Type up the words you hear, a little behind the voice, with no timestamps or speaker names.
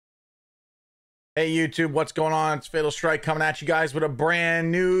Hey YouTube, what's going on? It's FatalStryke coming at you guys with a brand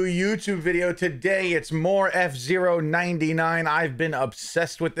new YouTube video. Today it's more F-Zero 99. I've been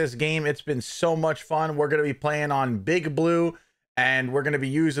obsessed with this game. It's been so much fun. We're going to be playing on Big Blue and we're going to be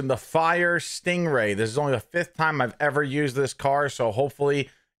using the Fire Stingray. This is only the 5th time I've ever used this car, so hopefully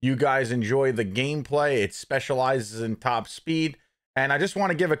you guys enjoy the gameplay. It specializes in top speed. And I just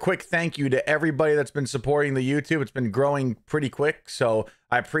want to give a quick thank you to everybody that's been supporting the YouTube. It's been growing pretty quick, so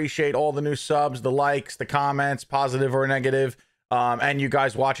I appreciate all the new subs, the likes, the comments, positive or negative, and you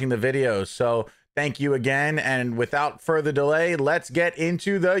guys watching the videos. So thank you again, and without further delay, let's get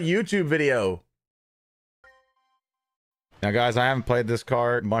into the YouTube video. Now guys, I haven't played this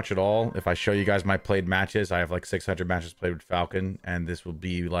car much at all. If I show you guys my played matches, I have like 600 matches played with Falcon, and this will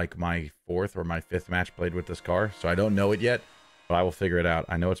be like my 4th or my 5th match played with this car, so I don't know it yet. But I will figure it out.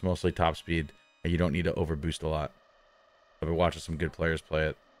 I know it's mostly top speed, and you don't need to overboost a lot. I've been watching some good players play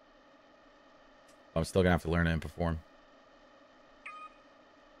it. I'm still gonna have to learn it and perform.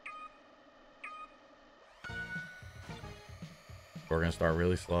 We're gonna start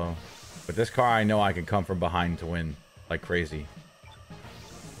really slow. But this car, I know I can come from behind to win like crazy.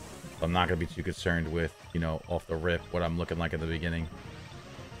 So I'm not gonna be too concerned with, you know, off the rip, what I'm looking like at the beginning.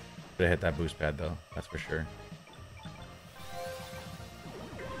 Should have hit that boost pad though, that's for sure.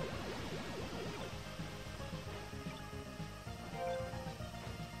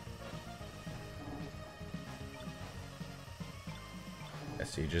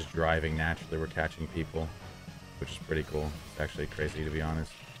 See, just driving naturally, we're catching people, which is pretty cool. It's actually crazy, to be honest.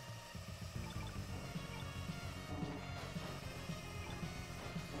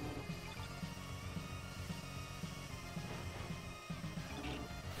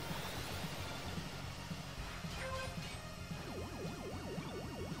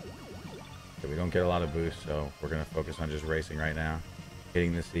 Okay, we don't get a lot of boost, so we're gonna focus on just racing right now,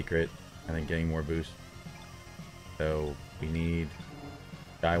 hitting the secret, and then getting more boost. So we need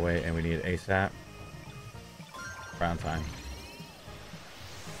Skyway, and we need ASAP. Round time.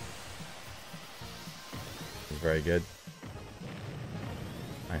 This is very good.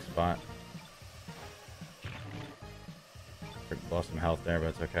 Nice spot. Lost some health there, but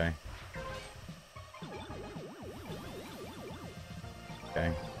it's okay.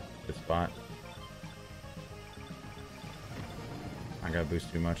 Okay, good spot. I gotta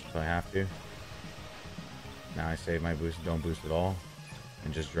boost too much if I have to. Now I save my boost, don't boost at all.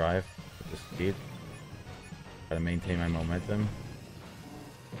 And just drive with the speed. Gotta maintain my momentum.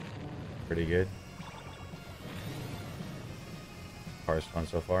 Pretty good. Car is fun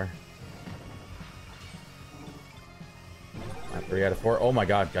so far. 3 out of 4. Oh my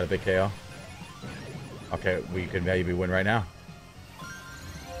god, got a big KO. Okay, we could maybe win right now.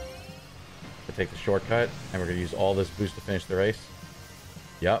 We'll take the shortcut, and we're gonna use all this boost to finish the race.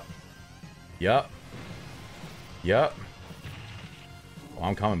 Yup. Yup. Yup. Oh,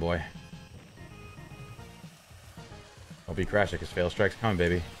 I'm coming, boy. Don't be crashing, because FatalStrike's coming,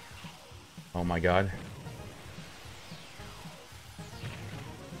 baby. Oh my god.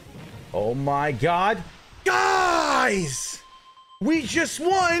 Oh my god. Guys! We just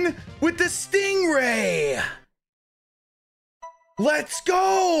won with the Stingray! Let's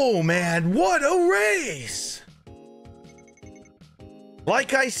go, man! What a race!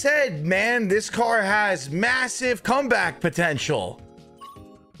 Like I said, man, this car has massive comeback potential.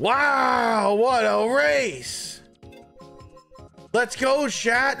 Wow, what a race! Let's go,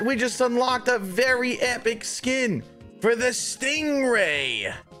 chat. We just unlocked a very epic skin for the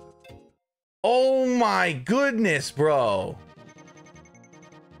Stingray. Oh my goodness, bro.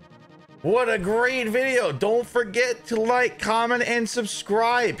 What a great video. Don't forget to like, comment, and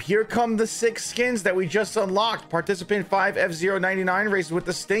subscribe. Here come the 6 skins that we just unlocked. Participant 5 F-Zero 99 races with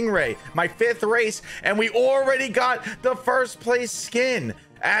the Stingray. My 5th race, and we already got the 1st place skin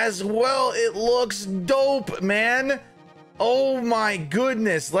as well. It looks dope, man. Oh my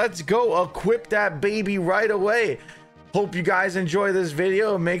goodness. Let's go equip that baby right away. Hope you guys enjoy this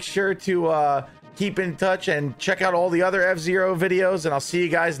video. Make sure to keep in touch and check out all the other F-Zero videos, and I'll see you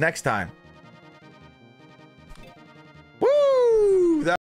guys next time.